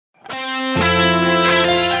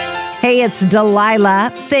Hey, it's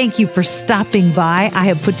Delilah. Thank you for stopping by. I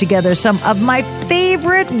have put together some of my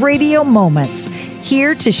favorite radio moments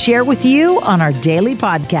here to share with you on our daily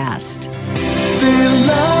podcast.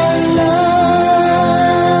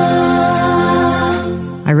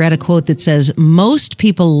 I read a quote that says, most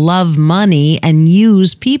people love money and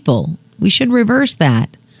use people. We should reverse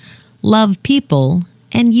that. Love people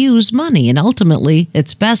and use money. And ultimately,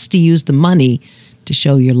 it's best to use the money to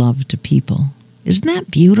show your love to people. Isn't that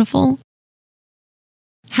beautiful?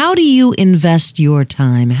 How do you invest your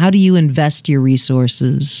time? How do you invest your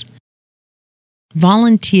resources?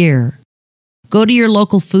 Volunteer. Go to your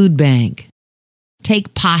local food bank.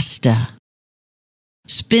 Take pasta.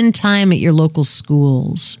 Spend time at your local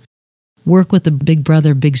schools. Work with the Big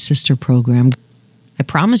Brother, Big Sister program. I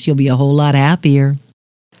promise you'll be a whole lot happier.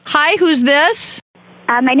 Hi, who's this?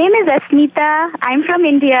 My name is Asmita. I'm from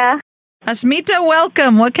India. Asmita,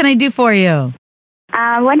 welcome. What can I do for you?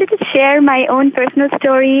 I wanted to share my own personal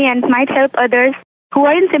story and might help others who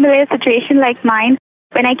are in similar situation like mine.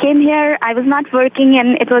 When I came here, I was not working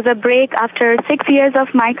and it was a break after 6 years of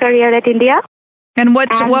my career at India. And what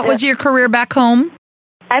was your career back home?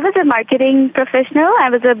 I was a marketing professional. I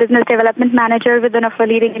was a business development manager with one of a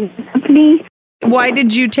leading Indian company. Why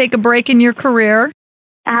did you take a break in your career?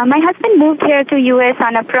 My husband moved here to U.S.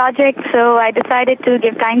 on a project, so I decided to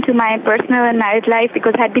give time to my personal and marriage life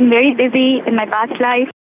because I had been very busy in my past life.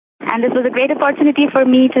 And this was a great opportunity for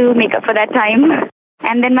me to make up for that time.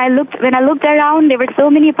 And then when I looked around, there were so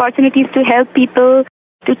many opportunities to help people,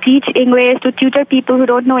 to teach English, to tutor people who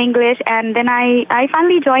don't know English. And then I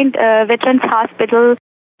finally joined Veterans Hospital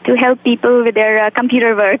to help people with their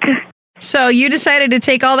computer work. So you decided to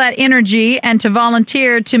take all that energy and to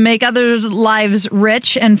volunteer to make others' lives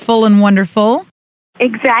rich and full and wonderful.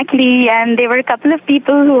 Exactly. And there were a couple of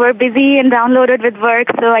people who were busy and downloaded with work,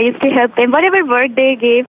 so I used to help them. Whatever work they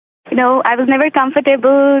gave, I was never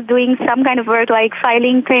comfortable doing some kind of work like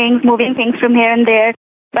filing things, moving things from here and there.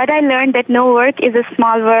 But I learned that no work is a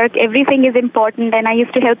small work. Everything is important, and I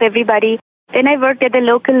used to help everybody. Then I worked at the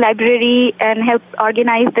local library and helped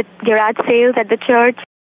organize the garage sales at the church,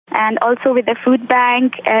 and also with the food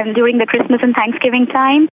bank and during the Christmas and Thanksgiving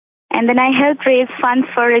time. And then I helped raise funds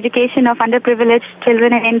for education of underprivileged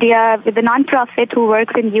children in India with a nonprofit who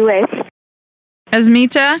works in U.S.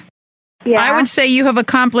 Asmita, yeah. I would say you have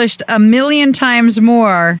accomplished 1,000,000 times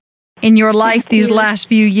more in your life these last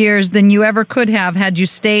few years than you ever could have had you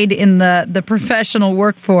stayed in the professional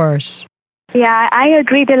workforce. Yeah, I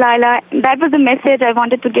agree, Delilah. That was the message I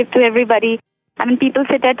wanted to give to everybody. I mean, people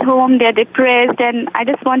sit at home, they're depressed, and I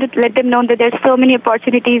just wanted to let them know that there's so many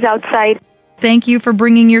opportunities outside. Thank you for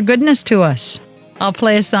bringing your goodness to us. I'll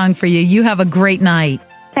play a song for you. You have a great night.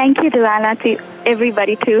 Thank you, Delilah, to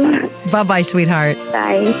everybody, too. Bye-bye, sweetheart.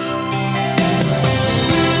 Bye.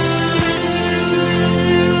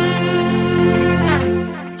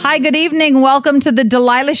 Hi, good evening. Welcome to the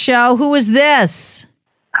Delilah Show. Who is this?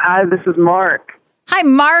 Hi, this is Mark. Hi,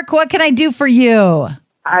 Mark. What can I do for you?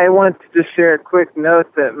 I wanted to just share a quick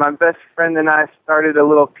note that my best friend and I started a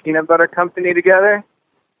little peanut butter company together,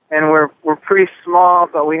 and we're pretty small,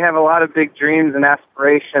 but we have a lot of big dreams and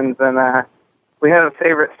aspirations, and we have a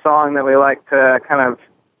favorite song that we like to kind of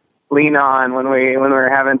lean on when we're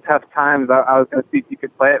having tough times. I was going to see if you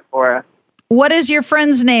could play it for us. What is your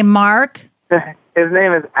friend's name, Mark? His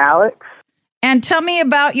name is Alex. And tell me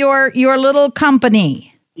about your little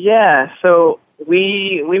company. Yeah, so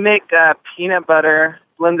we make peanut butter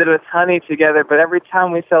blended with honey together, but every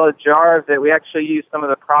time we sell a jar of it, we actually use some of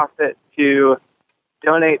the profit to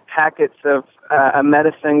donate packets of a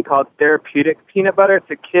medicine called therapeutic peanut butter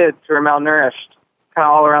to kids who are malnourished kind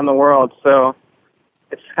of all around the world. So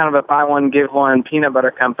it's kind of a buy one, give one peanut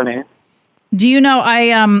butter company. Do you know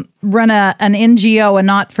I run an NGO, a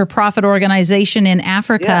not-for-profit organization in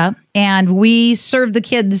Africa, and we serve the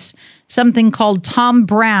kids something called Tom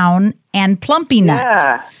Brown and Plumpy Nut.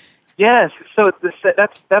 Yeah. Yes. So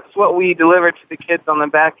that's what we deliver to the kids on the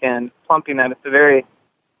back end. Plumpy Nut.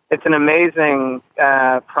 It's an amazing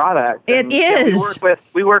product. It is. Yeah,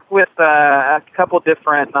 we work with a couple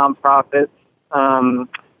different nonprofits. And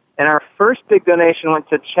our first big donation went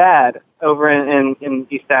to Chad over in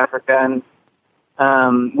East Africa,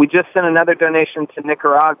 and we just sent another donation to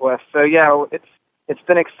Nicaragua. So yeah, it's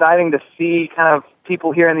been exciting to see kind of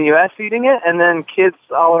people here in the U.S. eating it, and then kids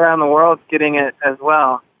all around the world getting it as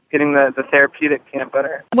well, getting the therapeutic peanut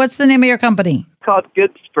butter. What's the name of your company? It's called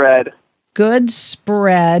Good Spread. Good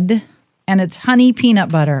Spread, and it's honey peanut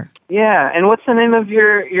butter. Yeah, and what's the name of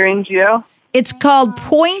your NGO? It's called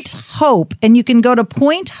Point Hope, and you can go to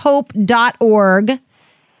pointhope.org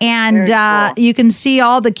And Very cool. you can see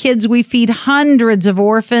all the kids. We feed hundreds of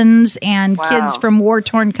orphans and kids from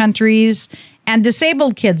war-torn countries and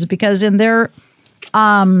disabled kids, because in their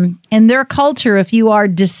culture, if you are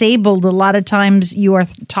disabled, a lot of times you are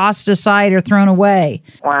tossed aside or thrown away.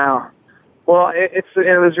 Wow. Well, it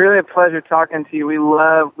was really a pleasure talking to you. We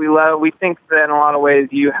think that in a lot of ways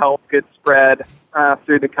you help get spread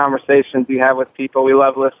through the conversations you have with people. We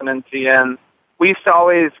love listening to you. And we used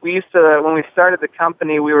to, when we started the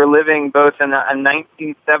company, we were living both in a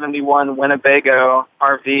 1971 Winnebago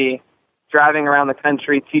RV, driving around the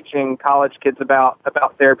country teaching college kids about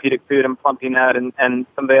therapeutic food and Plumpy Nut and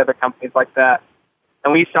some of the other companies like that.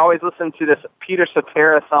 And we used to always listen to this Peter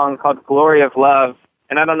Cetera song called Glory of Love.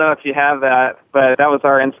 And I don't know if you have that, but that was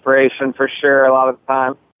our inspiration for sure a lot of the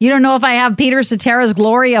time. You don't know if I have Peter Cetera's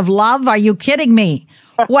Glory of Love? Are you kidding me?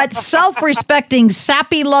 What self-respecting,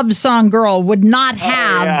 sappy love song girl would not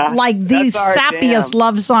have like the sappiest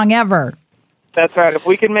love song ever? That's right. If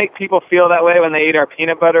we could make people feel that way when they eat our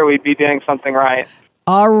peanut butter, we'd be doing something right.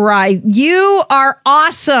 All right. You are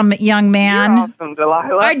awesome, young man. You're awesome,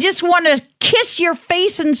 Delilah. I just want to kiss your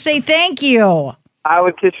face and say thank you. I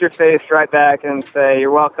would kiss your face right back and say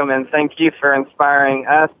you're welcome, and thank you for inspiring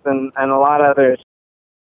us and a lot of others.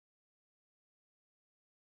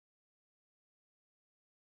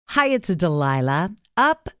 Hi, it's Delilah.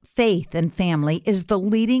 Up Faith and Family is the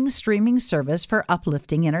leading streaming service for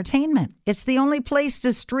uplifting entertainment. It's the only place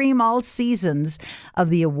to stream all seasons of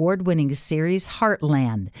the award-winning series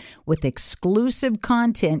Heartland, with exclusive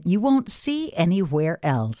content you won't see anywhere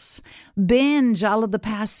else. Binge all of the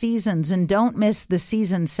past seasons and don't miss the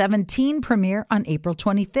season 17 premiere on April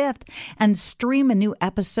 25th, and stream a new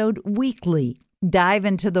episode weekly. Dive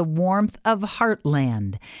into the warmth of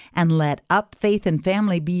Heartland and let Up Faith and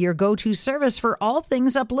Family be your go-to service for all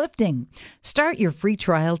things uplifting. Start your free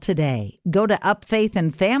trial today. Go to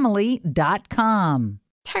upfaithandfamily.com.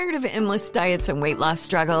 Tired of endless diets and weight loss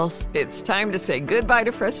struggles? It's time to say goodbye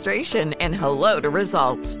to frustration and hello to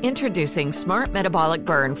results. Introducing Smart Metabolic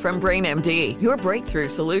Burn from BrainMD, your breakthrough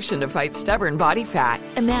solution to fight stubborn body fat.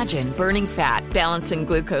 Imagine burning fat, balancing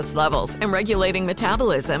glucose levels, and regulating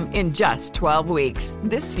metabolism in just 12 weeks.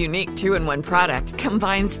 This unique 2-in-1 product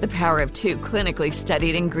combines the power of 2 clinically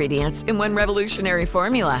studied ingredients in one revolutionary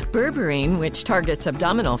formula. Berberine, which targets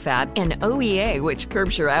abdominal fat, and OEA, which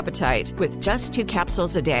curbs your appetite. With just 2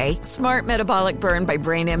 capsules a day, Smart Metabolic Burn by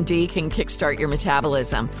BrainMD can kickstart your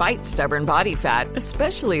metabolism, fight stubborn body fat,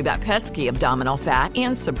 especially that pesky abdominal fat,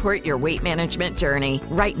 and support your weight management journey.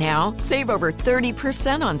 Right now, save over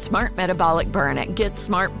 30% on Smart Metabolic Burn at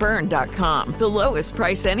GetSmartBurn.com. The lowest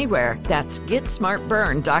price anywhere. That's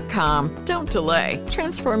GetSmartBurn.com. Don't delay.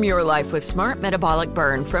 Transform your life with Smart Metabolic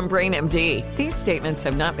Burn from BrainMD. These statements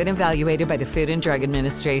have not been evaluated by the Food and Drug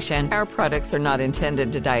Administration. Our products are not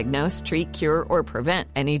intended to diagnose, treat, cure, or prevent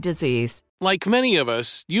any disease. Like many of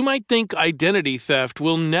us, you might think identity theft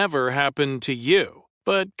will never happen to you.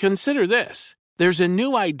 But consider this. There's a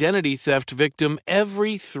new identity theft victim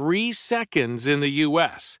every 3 seconds in the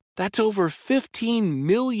U.S. That's over 15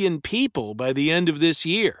 million people by the end of this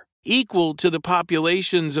year, equal to the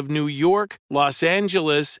populations of New York, Los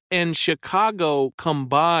Angeles, and Chicago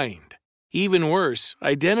combined. Even worse,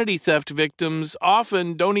 identity theft victims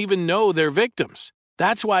often don't even know they're victims.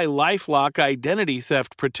 That's why LifeLock Identity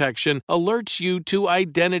Theft Protection alerts you to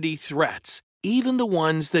identity threats, even the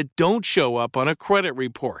ones that don't show up on a credit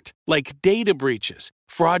report, like data breaches,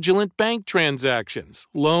 fraudulent bank transactions,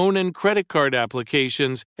 loan and credit card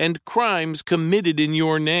applications, and crimes committed in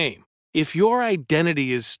your name. If your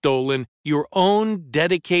identity is stolen, your own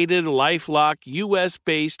dedicated LifeLock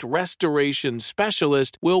U.S.-based restoration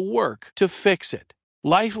specialist will work to fix it.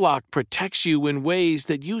 LifeLock protects you in ways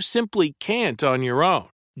that you simply can't on your own.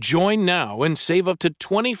 Join now and save up to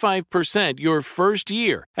 25% your first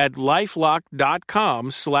year at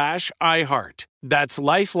LifeLock.com/iHeart. That's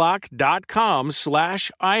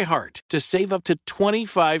LifeLock.com/iHeart to save up to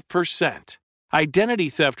 25%. Identity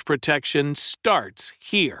theft protection starts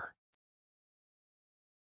here.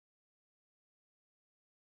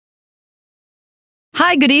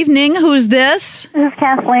 Hi, good evening. Who's this? This is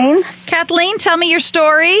Kathleen. Kathleen, tell me your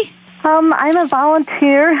story. I'm a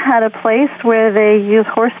volunteer at a place where they use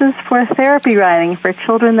horses for therapy riding for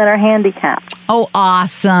children that are handicapped. Oh,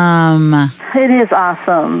 awesome. It is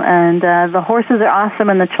awesome, and the horses are awesome,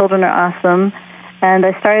 and the children are awesome. And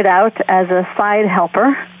I started out as a side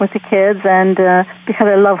helper with the kids, and because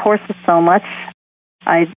I love horses so much,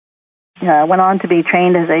 I went on to be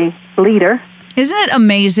trained as a leader. Isn't it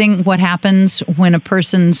amazing what happens when a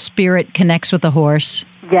person's spirit connects with a horse?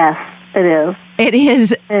 Yes, It is. It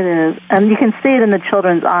is. It is. And you can see it in the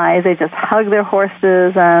children's eyes. They just hug their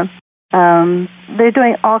horses. They're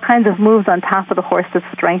doing all kinds of moves on top of the horse to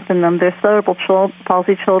strengthen them. They're cerebral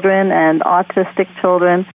palsy children and autistic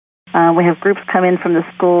children. We have groups come in from the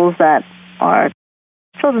schools that are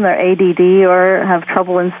children that are ADD or have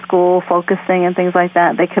trouble in school focusing and things like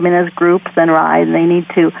that. They come in as groups and ride, and they need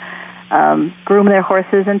to groom their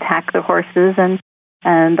horses and tack their horses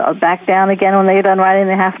and back down again when they're done riding.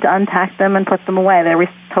 They have to untack them and put them away. They're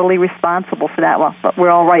totally responsible for that, but we're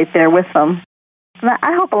all right there with them. And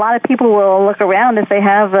I hope a lot of people will look around if they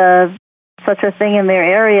have such a thing in their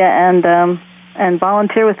area and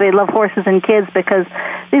volunteer with They Love Horses and Kids, because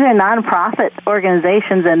these are nonprofit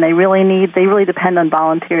organizations and they really depend on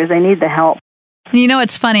volunteers. They need the help. You know,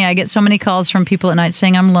 it's funny. I get so many calls from people at night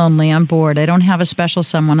saying, I'm lonely, I'm bored, I don't have a special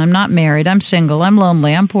someone, I'm not married, I'm single, I'm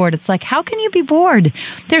lonely, I'm bored. It's like, how can you be bored?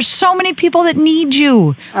 There's so many people that need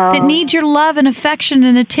you, that need your love and affection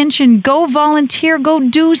and attention. Go volunteer, go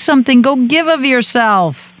do something, go give of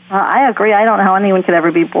yourself. I agree. I don't know how anyone could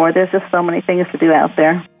ever be bored. There's just so many things to do out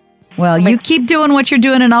there. Well, you keep doing what you're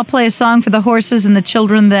doing, and I'll play a song for the horses and the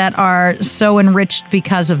children that are so enriched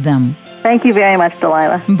because of them. Thank you very much,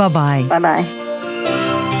 Delilah. Bye-bye. Bye-bye.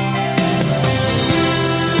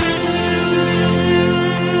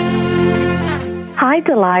 Hi,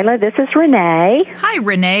 Delilah. This is Renee. Hi,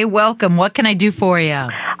 Renee. Welcome. What can I do for you?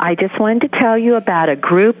 I just wanted to tell you about a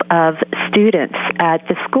group of students at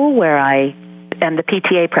the school where I am the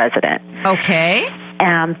PTA president. Okay.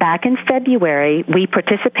 Back in February, we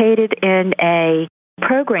participated in a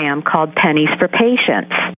program called Pennies for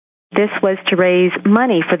Patients. This was to raise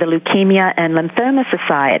money for the Leukemia and Lymphoma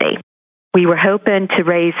Society. We were hoping to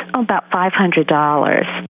raise about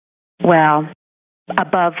 $500. Well,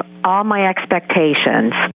 above all my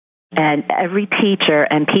expectations, and every teacher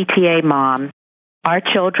and PTA mom, our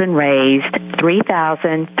children raised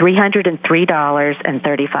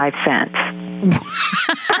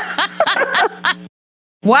 $3,303.35.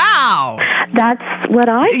 Wow. That's what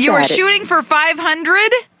I said. You were shooting for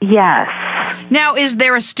 500? Yes. Now, is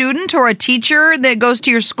there a student or a teacher that goes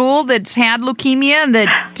to your school that's had leukemia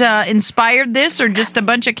that inspired this, or just a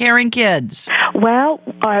bunch of caring kids? Well,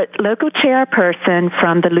 our local chairperson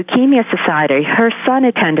from the Leukemia Society, her son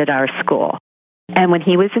attended our school. And when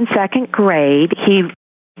he was in second grade, he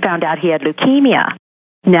found out he had leukemia.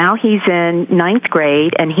 Now he's in ninth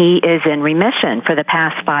grade, and he is in remission for the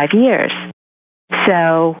past 5 years.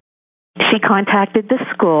 So she contacted the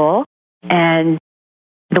school, and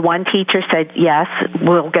the one teacher said, yes,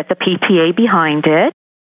 we'll get the PTA behind it.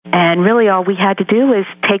 And really all we had to do was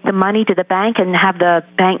take the money to the bank and have the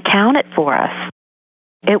bank count it for us.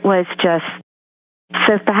 It was just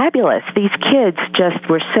so fabulous. These kids just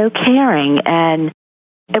were so caring, and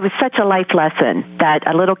it was such a life lesson that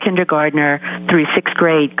a little kindergartner through sixth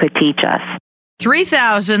grade could teach us.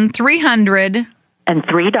 $3,303 and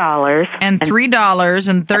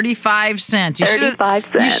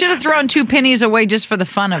 $3.35. You should have thrown 2 pennies away just for the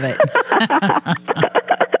fun of it.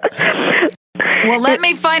 Well, let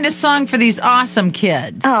me find a song for these awesome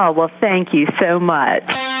kids. Oh, well, thank you so much.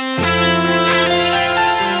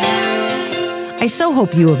 I so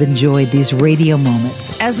hope you have enjoyed these radio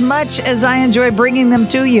moments as much as I enjoy bringing them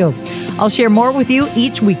to you. I'll share more with you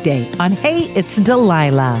each weekday on Hey, It's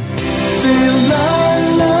Delilah.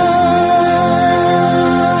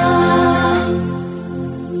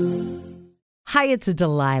 Hi, it's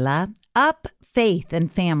Delilah. Up, Faith,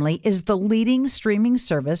 and Family is the leading streaming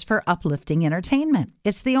service for uplifting entertainment.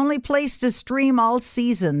 It's the only place to stream all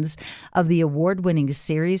seasons of the award-winning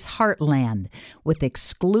series Heartland, with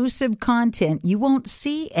exclusive content you won't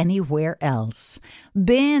see anywhere else.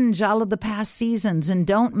 Binge all of the past seasons and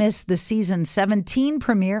don't miss the season 17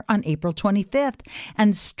 premiere on April 25th,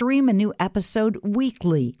 and stream a new episode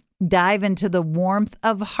weekly. Dive into the warmth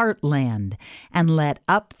of Heartland and let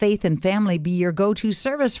Up, Faith, and Family be your go-to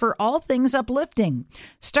service for all things uplifting.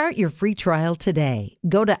 Start your free trial today.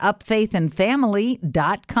 Go to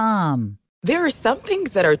upfaithandfamily.com. There are some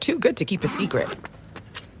things that are too good to keep a secret.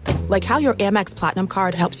 Like how your Amex Platinum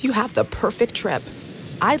card helps you have the perfect trip.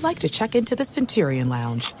 I'd like to check into the Centurion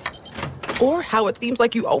Lounge. Or how it seems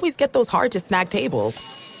like you always get those hard-to-snag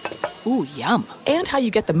tables. Ooh, yum. And how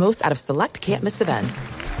you get the most out of select can't-miss events.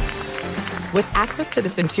 With access to the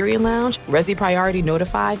Centurion Lounge, Resi Priority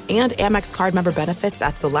Notify, and Amex card member benefits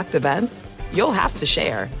at select events, you'll have to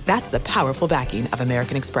share. That's the powerful backing of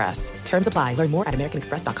American Express. Terms apply. Learn more at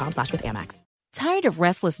americanexpress.com/withAmex. Tired of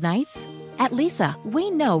restless nights? At Leesa,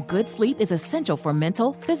 we know good sleep is essential for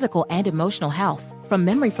mental, physical, and emotional health. From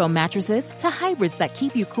memory foam mattresses to hybrids that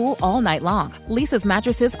keep you cool all night long, Leesa's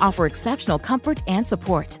mattresses offer exceptional comfort and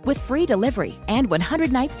support with free delivery and 100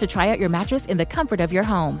 nights to try out your mattress in the comfort of your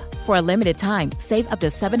home. For a limited time, save up to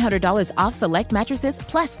 $700 off select mattresses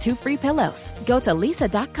plus 2 free pillows. Go to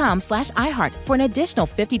leesa.com/iHeart for an additional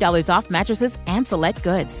 $50 off mattresses and select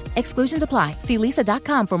goods. Exclusions apply. See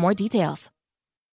leesa.com for more details.